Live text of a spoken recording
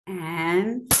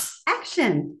and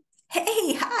action.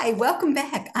 Hey, hi, welcome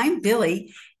back. I'm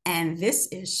Billie, and this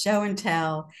is Show and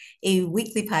Tell, a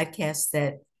weekly podcast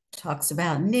that talks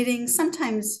about knitting,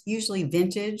 sometimes usually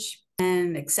vintage,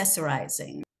 and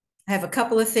accessorizing. I have a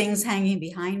couple of things hanging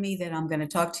behind me that I'm going to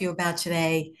talk to you about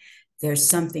today. There's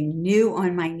something new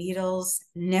on my needles,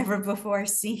 never before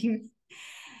seen.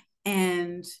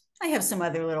 And I have some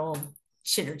other little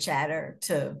chitter chatter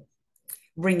to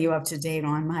bring you up to date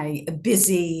on my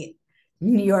busy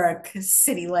New York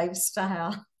City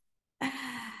lifestyle.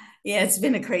 Yeah, it's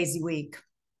been a crazy week.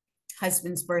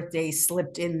 Husband's birthday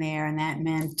slipped in there, and that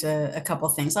meant a couple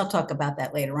things. I'll talk about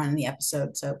that later on in the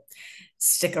episode, so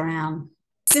stick around.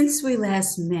 Since we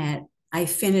last met, I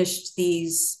finished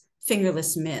these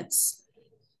fingerless mitts.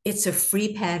 It's a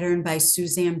free pattern by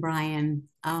Suzanne Bryan.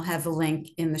 I'll have a link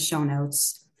in the show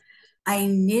notes. I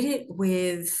knit it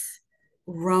with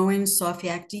Rowan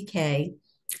Softyak DK,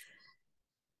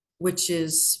 which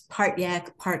is part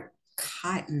yak, part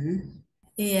cotton.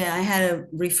 Yeah, I had to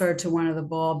refer to one of the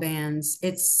ball bands.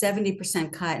 It's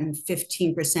 70% cotton,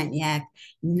 15% yak,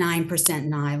 9%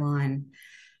 nylon.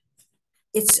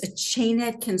 It's a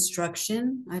chainette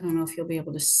construction. I don't know if you'll be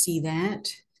able to see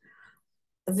that.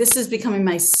 This is becoming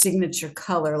my signature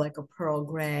color, like a pearl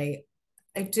gray.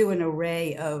 I do an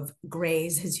array of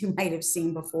grays, as you might have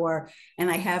seen before,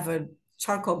 and I have a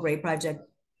charcoal gray project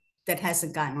that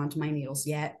hasn't gotten onto my needles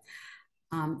yet,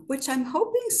 which I'm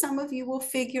hoping some of you will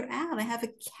figure out. I have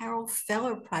a Carol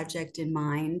Feller project in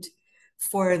mind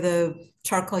for the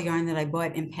charcoal yarn that I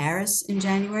bought in Paris in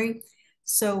January.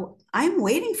 So I'm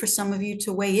waiting for some of you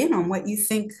to weigh in on what you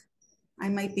think I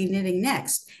might be knitting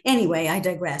next. Anyway, I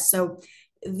digress. So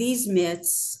these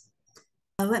mitts,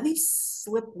 let me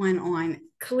slip one on.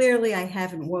 Clearly, I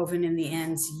haven't woven in the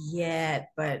ends yet,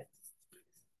 but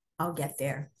I'll get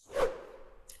there.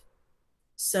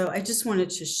 So I just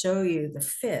wanted to show you the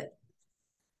fit.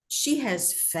 She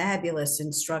has fabulous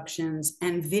instructions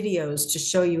and videos to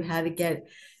show you how to get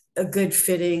a good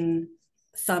fitting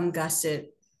thumb gusset.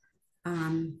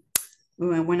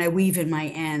 When I weave in my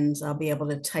ends, I'll be able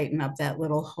to tighten up that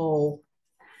little hole.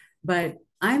 But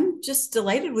I'm just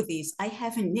delighted with these. I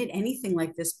haven't knit anything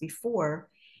like this before,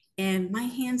 and my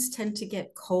hands tend to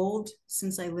get cold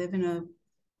since I live in a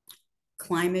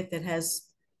climate that has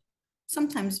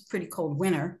sometimes pretty cold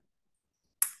winter.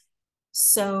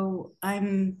 So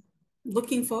I'm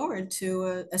looking forward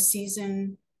to a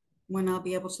season when I'll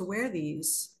be able to wear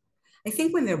these. I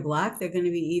think when they're blocked, they're going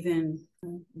to be even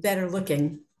better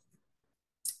looking.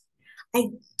 I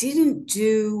didn't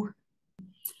do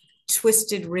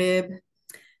twisted rib,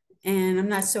 and I'm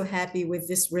not so happy with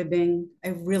this ribbing. I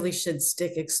really should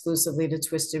stick exclusively to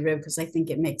twisted rib because I think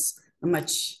it makes a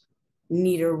much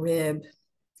neater rib.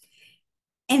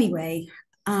 Anyway,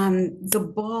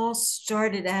 the ball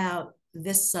started out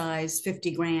this size,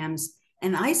 50 grams,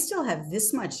 and I still have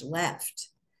this much left.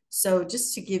 So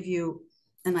just to give you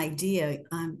an idea,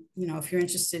 if you're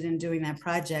interested in doing that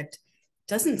project,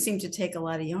 doesn't seem to take a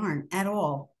lot of yarn at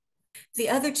all. The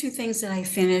other two things that I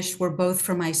finished were both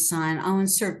for my son. I'll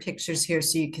insert pictures here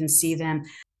so you can see them.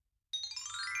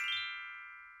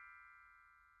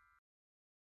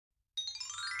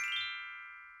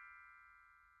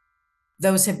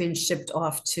 Those have been shipped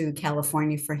off to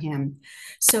California for him.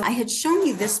 So I had shown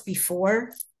you this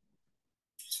before.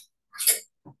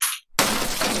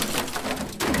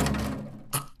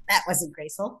 That wasn't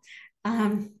graceful.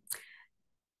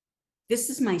 This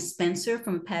is my Spencer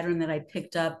from a pattern that I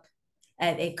picked up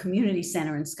at a community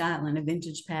center in Scotland, a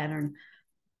vintage pattern.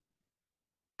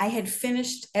 I had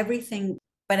finished everything,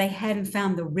 but I hadn't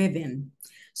found the ribbon.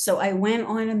 So I went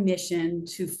on a mission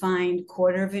to find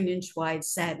 1/4 of an inch wide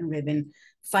satin ribbon,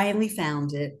 finally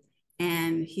found it,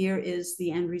 and here is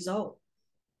the end result.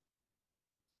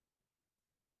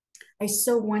 I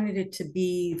so wanted it to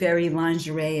be very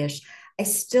lingerie-ish. I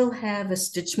still have a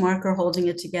stitch marker holding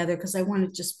it together because I want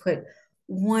to just put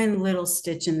one little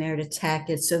stitch in there to tack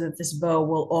it so that this bow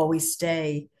will always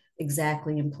stay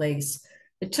exactly in place.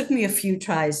 It took me a few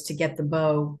tries to get the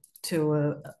bow to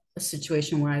a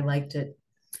situation where I liked it.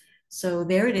 So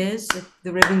there it is.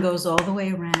 The ribbon goes all the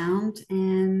way around.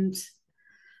 And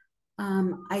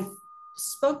I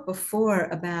spoke before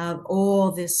about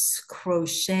all this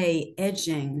crochet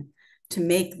edging to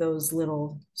make those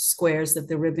little squares that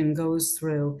the ribbon goes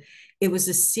through. It was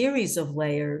a series of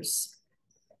layers.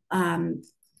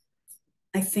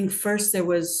 I think first there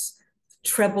was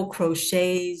treble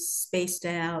crochets spaced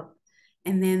out,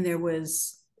 and then there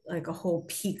was like a whole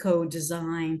picot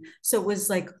design. So it was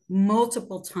like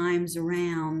multiple times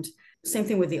around. Same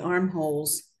thing with the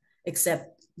armholes,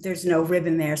 except there's no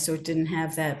ribbon there, so it didn't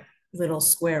have that little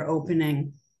square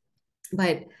opening.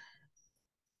 But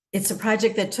it's a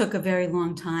project that took a very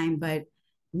long time, but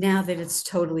now that it's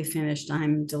totally finished,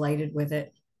 I'm delighted with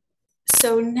it.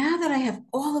 So now that I have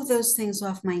all of those things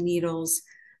off my needles,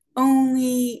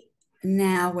 only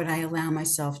now would I allow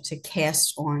myself to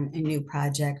cast on a new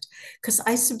project, because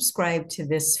I subscribe to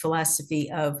this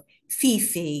philosophy of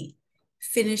Fifi,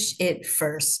 finish it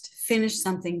first, finish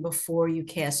something before you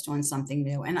cast on something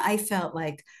new. And I felt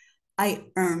like I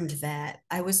earned that.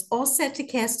 I was all set to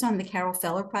cast on the Carol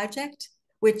Feller project,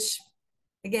 which,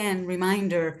 again,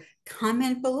 reminder,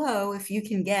 comment below if you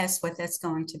can guess what that's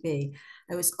going to be.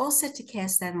 I was all set to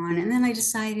cast that on. And then I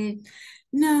decided,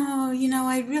 no,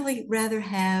 I'd really rather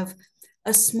have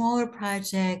a smaller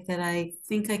project that I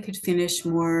think I could finish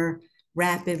more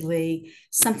rapidly,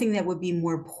 something that would be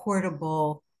more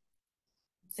portable.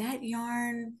 That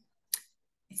yarn,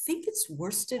 I think it's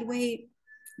worsted weight,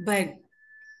 but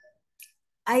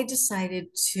I decided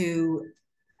to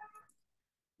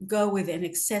go with an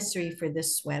accessory for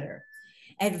this sweater.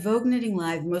 At Vogue Knitting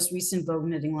Live, most recent Vogue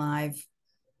Knitting Live,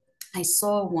 I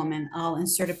saw a woman, I'll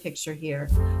insert a picture here.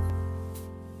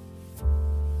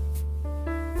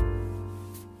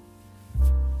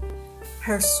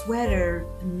 Her sweater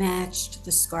matched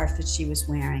the scarf that she was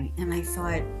wearing. And I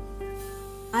thought,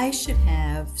 I should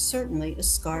have certainly a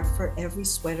scarf for every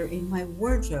sweater in my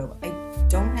wardrobe. I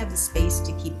don't have the space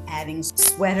to keep adding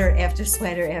sweater after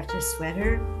sweater after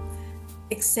sweater.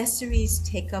 Accessories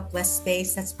take up less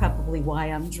space. That's probably why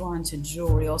I'm drawn to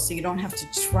jewelry. Also, you don't have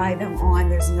to try them on.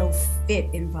 There's no fit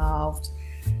involved.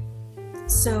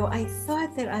 So I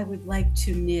thought that I would like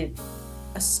to knit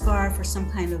a scarf or some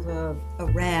kind of a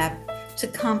wrap to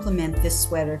complement this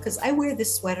sweater, because I wear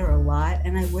this sweater a lot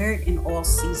and I wear it in all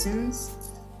seasons.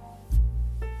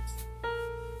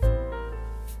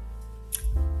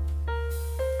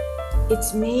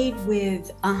 It's made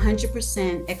with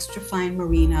 100% extra fine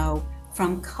merino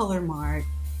from Colourmart.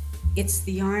 It's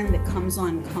the yarn that comes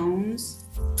on cones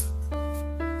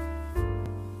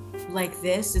like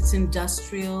this. It's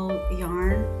industrial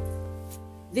yarn.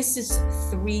 This is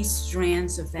 3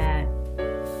 strands of that.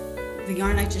 The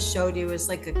yarn I just showed you is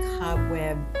like a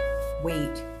cobweb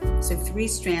weight. So 3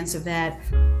 strands of that,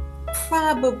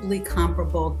 probably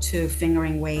comparable to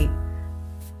fingering weight.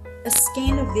 A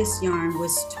skein of this yarn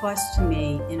was tossed to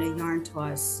me in a yarn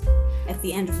toss at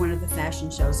the end of one of the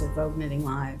fashion shows at Vogue Knitting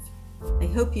Live. I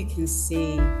hope you can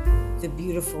see the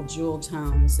beautiful jewel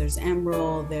tones. There's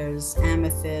emerald, there's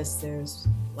amethyst, there's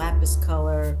lapis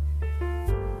color.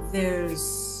 There's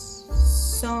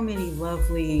so many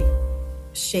lovely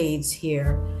shades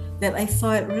here that I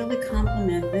thought really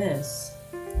complement this.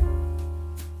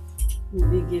 Let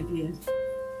me give you,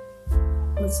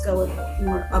 let's go with a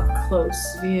more up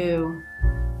close view.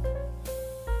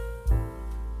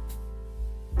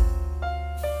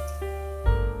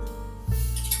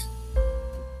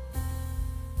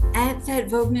 At that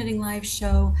Vogue Knitting Live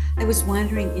show, I was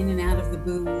wandering in and out of the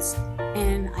booths,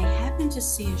 and I happened to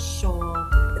see a shawl.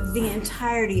 The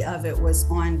entirety of it was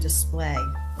on display,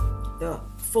 the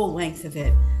full length of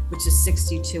it, which is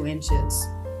 62 inches.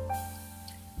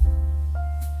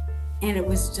 And it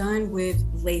was done with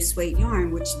lace weight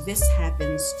yarn, which this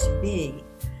happens to be.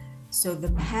 So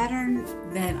the pattern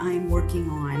that I'm working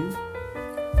on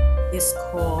is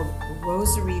called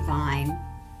Rosary Vine.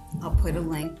 I'll put a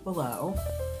link below.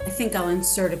 I think I'll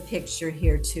insert a picture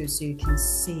here too so you can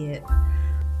see it.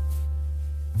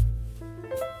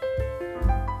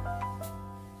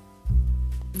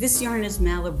 This yarn is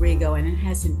Malabrigo, and it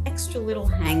has an extra little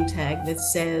hang tag that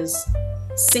says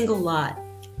single lot.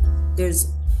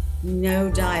 There's no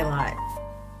dye lot.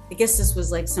 I guess this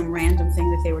was like some random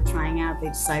thing that they were trying out. They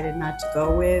decided not to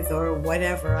go with or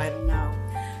whatever, I don't know.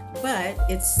 But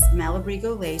it's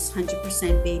Malabrigo Lace,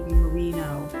 100% baby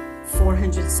merino,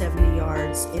 470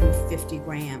 yards in 50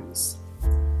 grams.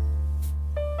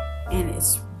 And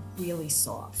it's really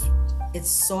soft.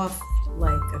 It's soft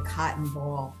like a cotton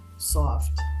ball,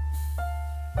 soft.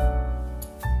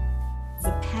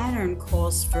 The pattern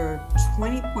calls for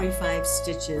 20.5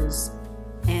 stitches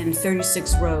and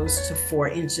 36 rows to 4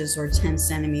 inches or 10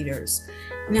 centimeters.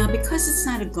 Now, because it's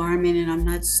not a garment and I'm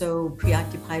not so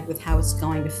preoccupied with how it's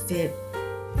going to fit,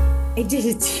 I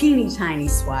did a teeny tiny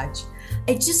swatch.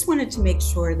 I just wanted to make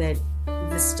sure that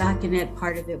the stockinette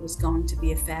part of it was going to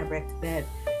be a fabric that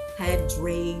had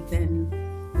drape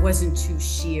and wasn't too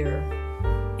sheer.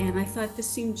 And I thought this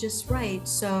seemed just right.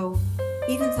 So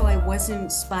even though I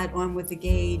wasn't spot on with the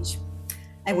gauge,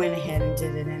 I went ahead and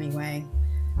did it anyway.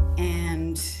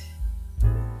 And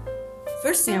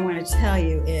first thing I want to tell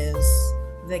you is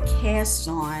the cast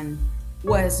on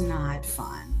was not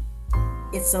fun.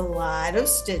 It's a lot of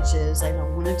stitches. I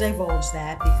don't want to divulge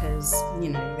that because,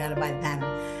 you got to buy the pattern.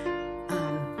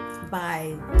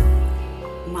 By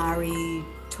Mari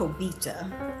Tobita.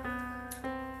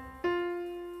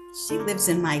 She lives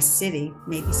in my city.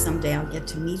 Maybe someday I'll get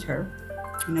to meet her.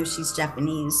 I know she's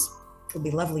Japanese. It'll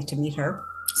be lovely to meet her.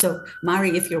 So,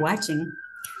 Mari, if you're watching,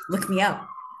 look me up.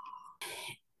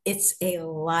 It's a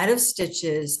lot of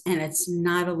stitches and it's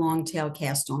not a long tail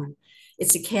cast on.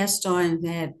 It's a cast on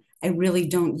that I really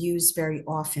don't use very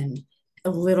often, a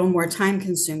little more time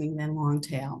consuming than long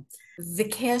tail. The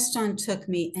cast on took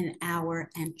me an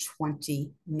hour and 20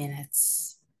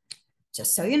 minutes,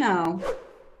 just so you know.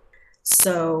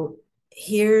 So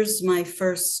here's my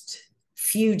first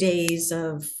few days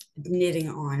of knitting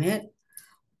on it.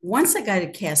 Once I got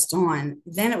it cast on,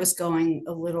 then it was going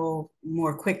a little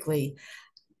more quickly.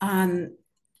 I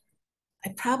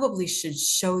probably should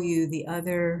show you the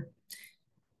other.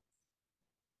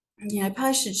 Yeah, I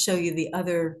probably should show you the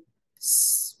other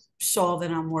shawl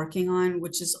that I'm working on,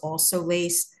 which is also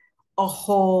lace, a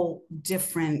whole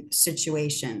different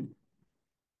situation.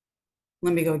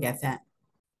 Let me go get that.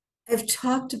 I've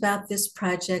talked about this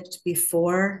project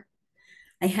before.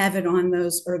 I have it on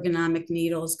those ergonomic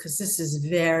needles because this is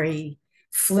very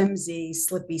flimsy,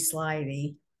 slippy,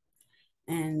 slidey.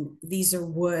 And these are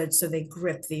wood, so they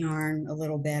grip the yarn a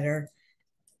little better.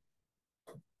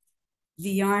 The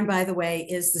yarn, by the way,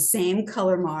 is the same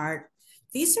Colourmart.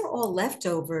 These are all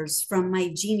leftovers from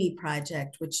my Genie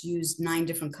project, which used 9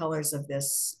 different colors of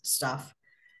this stuff.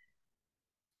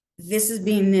 This is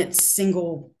being knit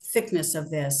single thickness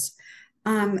of this.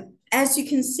 As you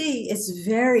can see, it's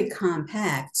very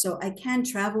compact, so I can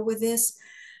travel with this,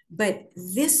 but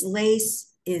this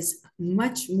lace is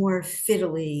much more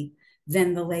fiddly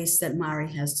than the lace that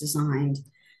Mari has designed.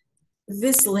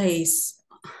 This lace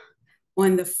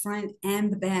on the front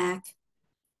and the back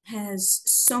has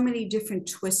so many different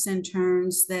twists and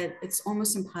turns that it's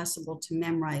almost impossible to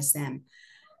memorize them.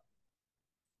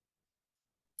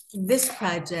 This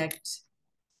project,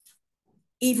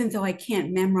 even though I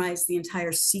can't memorize the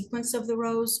entire sequence of the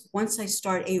rows, once I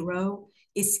start a row,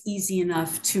 it's easy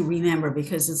enough to remember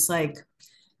because it's like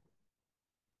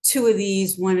 2 of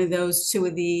these, 1 of those, 2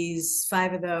 of these,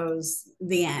 5 of those,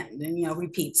 the end, and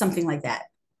repeat, something like that.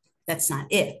 That's not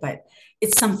it, but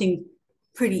it's something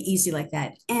pretty easy like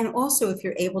that. And also, if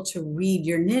you're able to read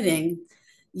your knitting,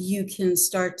 you can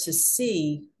start to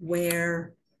see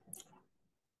where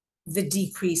the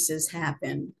decreases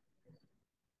happen.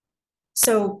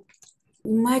 So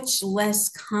much less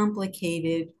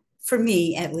complicated for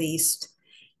me, at least.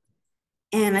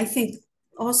 And I think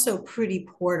also pretty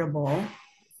portable.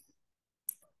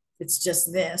 It's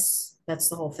just this, that's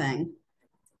the whole thing.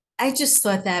 I just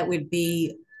thought that would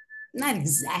be not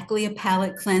exactly a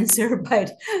palate cleanser,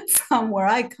 but from where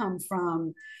I come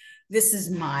from, this is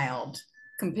mild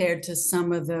compared to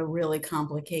some of the really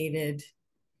complicated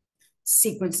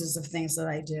sequences of things that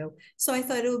I do. So I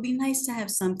thought it would be nice to have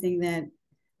something that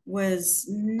was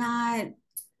not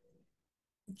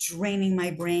draining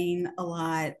my brain a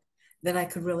lot, that I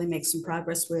could really make some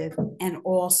progress with and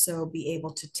also be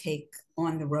able to take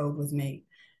on the road with me.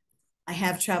 I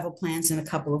have travel plans in a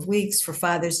couple of weeks. For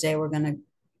Father's Day, we're going to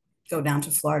go down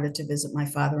to Florida to visit my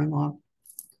father-in-law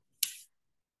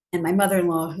and my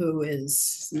mother-in-law, who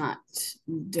is not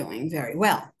doing very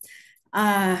well.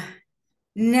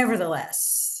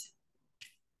 Nevertheless,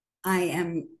 I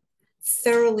am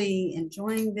thoroughly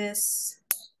enjoying this,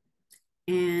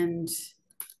 and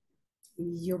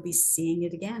you'll be seeing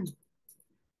it again.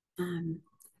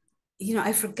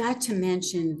 I forgot to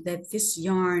mention that this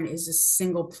yarn is a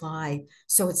single ply,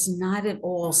 so it's not at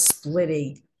all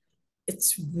splitty.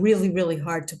 It's really, really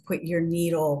hard to put your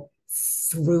needle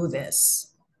through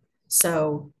this.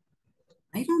 So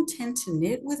I don't tend to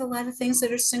knit with a lot of things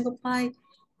that are single ply.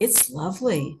 It's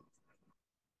lovely.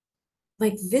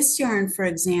 Like this yarn, for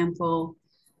example,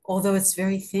 although it's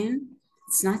very thin,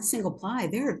 it's not single ply.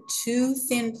 There are 2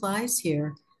 thin plies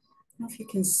here. I don't know if you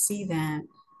can see that.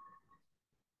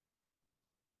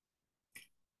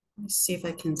 Let's see if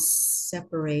I can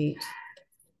separate.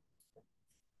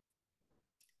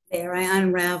 There, I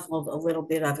unraveled a little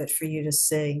bit of it for you to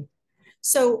see.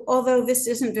 So although this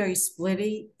isn't very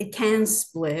splitty, it can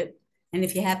split. And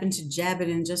if you happen to jab it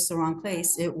in just the wrong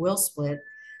place, it will split.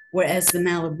 Whereas the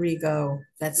Malabrigo,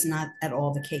 that's not at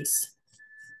all the case.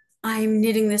 I'm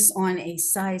knitting this on a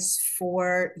size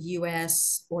 4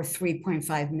 US or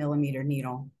 3.5 millimeter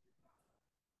needle,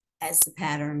 as the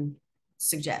pattern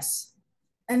suggests.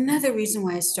 Another reason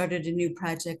why I started a new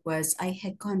project was I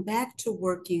had gone back to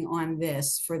working on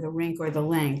this for the rink or the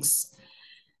lynx.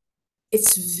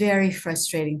 It's very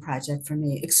frustrating project for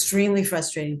me, extremely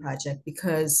frustrating project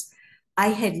because I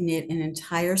had knit an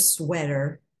entire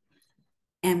sweater.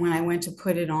 And when I went to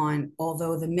put it on,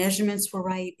 although the measurements were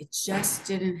right, it just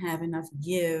didn't have enough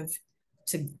give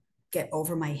to get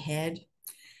over my head.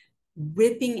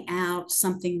 Ripping out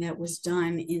something that was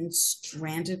done in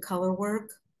stranded color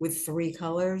work with 3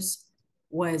 colors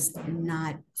was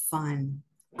not fun.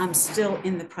 I'm still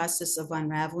in the process of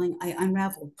unraveling. I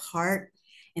unraveled part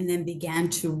and then began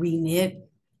to reknit.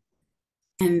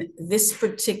 And this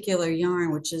particular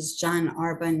yarn, which is John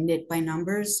Arbon Knit by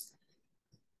Numbers,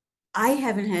 I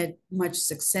haven't had much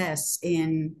success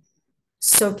in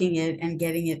soaking it and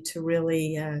getting it to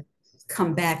really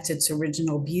come back to its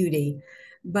original beauty.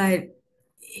 But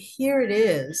here it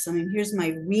is. I mean, here's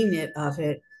my reknit of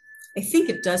it. I think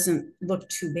it doesn't look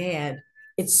too bad.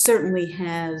 It certainly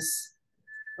has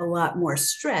a lot more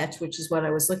stretch, which is what I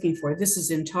was looking for. This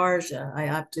is intarsia. I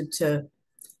opted to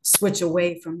switch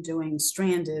away from doing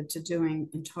stranded to doing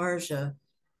intarsia.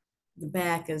 The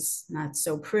back is not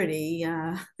so pretty.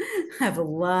 I have a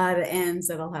lot of ends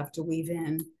that I'll have to weave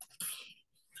in.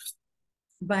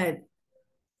 But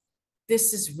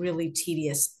this is really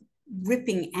tedious.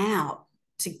 Ripping out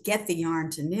to get the yarn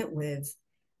to knit with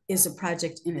is a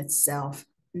project in itself,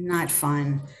 not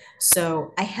fun.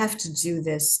 So I have to do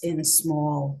this in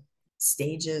small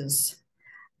stages.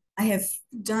 I have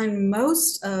done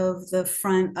most of the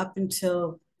front up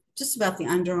until just about the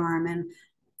underarm, and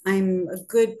I'm a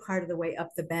good part of the way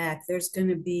up the back. There's going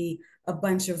to be a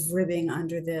bunch of ribbing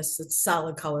under this. It's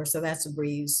solid color, so that's a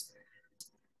breeze.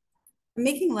 I'm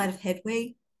making a lot of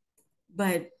headway,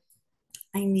 but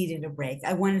I needed a break.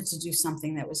 I wanted to do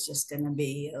something that was just going to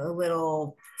be a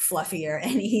little fluffier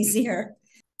and easier.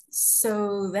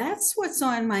 So that's what's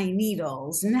on my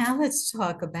needles. Now let's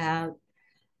talk about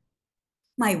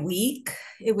my week.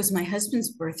 It was my husband's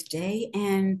birthday,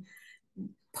 and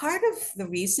part of the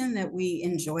reason that we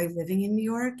enjoy living in New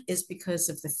York is because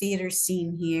of the theater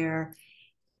scene here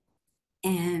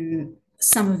and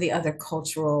some of the other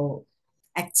cultural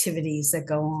activities that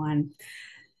go on.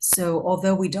 So,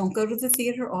 although we don't go to the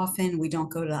theater often, we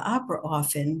don't go to the opera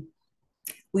often,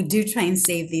 we do try and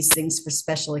save these things for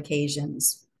special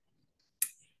occasions.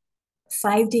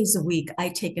 5 days a week, I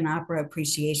take an opera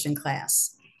appreciation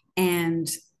class, and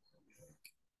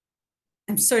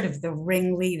I'm sort of the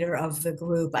ringleader of the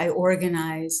group. I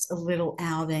organized a little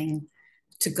outing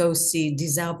to go see Die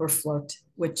Zauberflöte,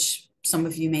 which some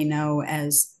of you may know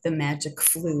as the Magic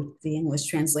Flute, the English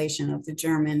translation of the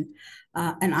German,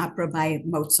 an opera by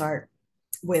Mozart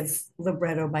with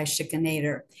libretto by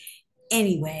Schiaparelli.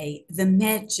 Anyway, the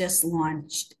Met just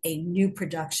launched a new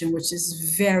production, which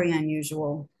is very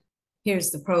unusual.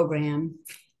 Here's the program.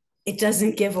 It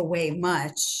doesn't give away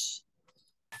much.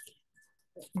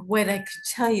 What I could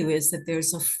tell you is that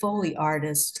there's a Foley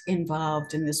artist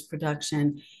involved in this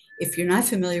production. If you're not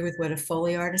familiar with what a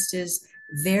Foley artist is,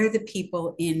 they're the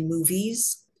people in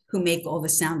movies who make all the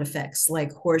sound effects,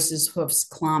 like horses' hoofs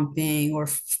clomping or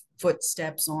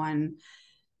footsteps on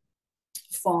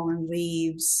fallen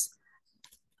leaves,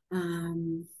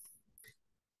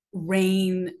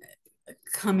 rain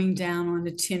coming down on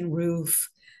a tin roof.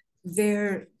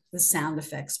 They're the sound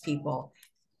effects people.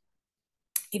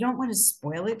 I don't want to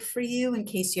spoil it for you in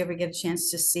case you ever get a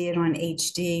chance to see it on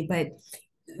HD, but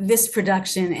this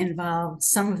production involved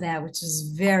some of that, which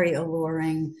is very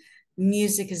alluring.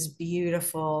 Music is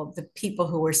beautiful. The people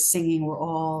who were singing were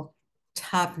all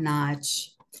top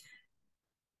notch.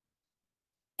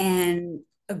 And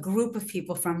a group of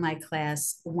people from my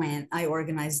class went. I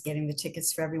organized getting the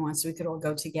tickets for everyone so we could all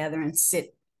go together and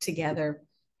sit together.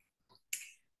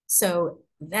 So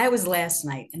that was last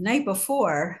night. The night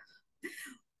before,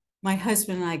 my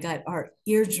husband and I got our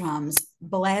eardrums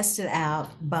blasted out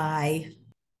by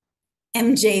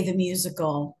MJ the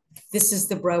Musical. This is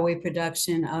the Broadway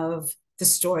production of the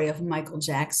story of Michael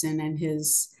Jackson and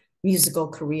his musical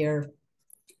career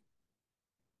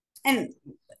and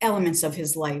elements of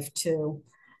his life too.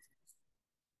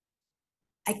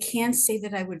 I can't say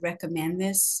that I would recommend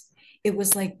this. It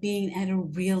was like being at a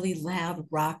really loud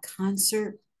rock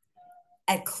concert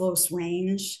at close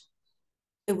range.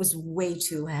 It was way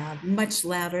too loud, much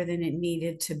louder than it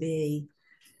needed to be.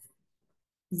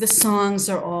 The songs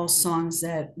are all songs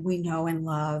that we know and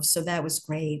love, so that was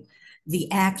great.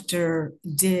 The actor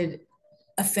did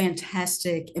a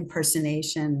fantastic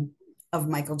impersonation of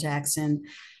Michael Jackson.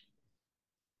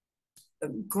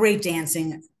 Great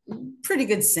dancing, pretty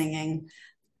good singing.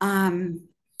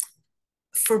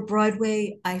 For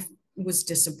Broadway, I was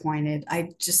disappointed. I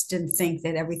just didn't think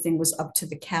that everything was up to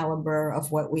the caliber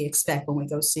of what we expect when we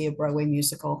go see a Broadway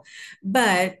musical.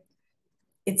 But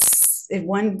it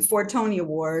won 4 Tony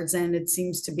Awards, and it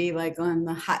seems to be like on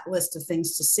the hot list of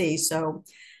things to see. So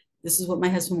this is what my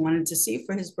husband wanted to see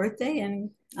for his birthday, and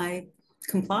I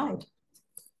complied.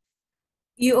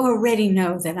 You already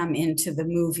know that I'm into the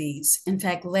movies. In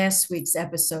fact, last week's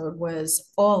episode was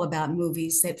all about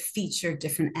movies that feature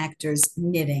different actors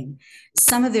knitting.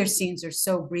 Some of their scenes are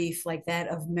so brief, like that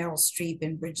of Meryl Streep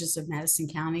in Bridges of Madison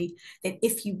County, that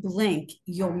if you blink,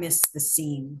 you'll miss the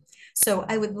scene. So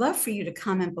I would love for you to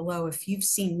comment below if you've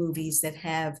seen movies that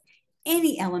have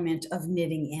any element of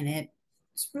knitting in it.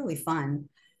 It's really fun.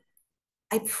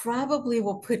 I probably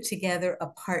will put together a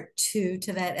part 2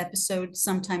 to that episode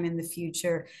sometime in the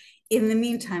future. In the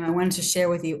meantime, I wanted to share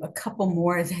with you a couple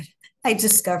more that I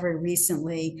discovered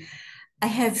recently. I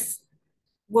have,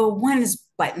 well, one is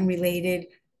button related,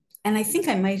 and I think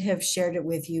I might have shared it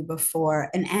with you before,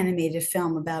 an animated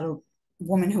film about a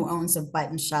woman who owns a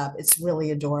button shop. It's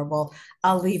really adorable.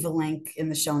 I'll leave a link in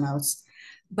the show notes.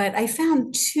 But I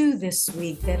found 2 this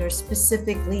week that are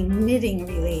specifically knitting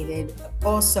related,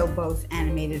 also both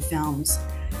animated films.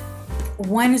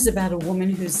 One is about a woman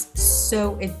who's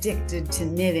so addicted to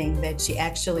knitting that she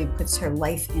actually puts her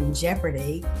life in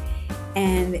jeopardy.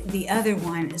 And the other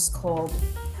one is called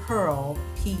Purl,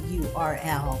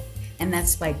 Purl, and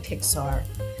that's by Pixar.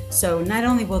 So not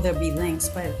only will there be links,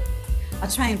 but I'll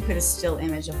try and put a still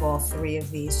image of all 3 of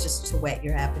these just to whet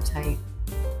your appetite.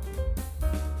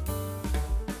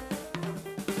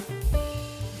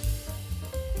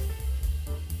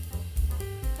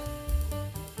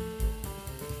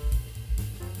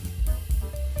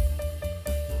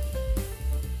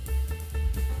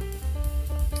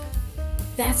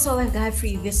 That's all I've got for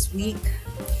you this week.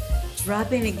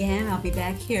 Drop in again. I'll be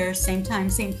back here, same time,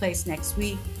 same place next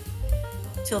week.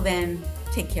 Till then,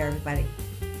 take care, everybody.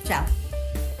 Ciao.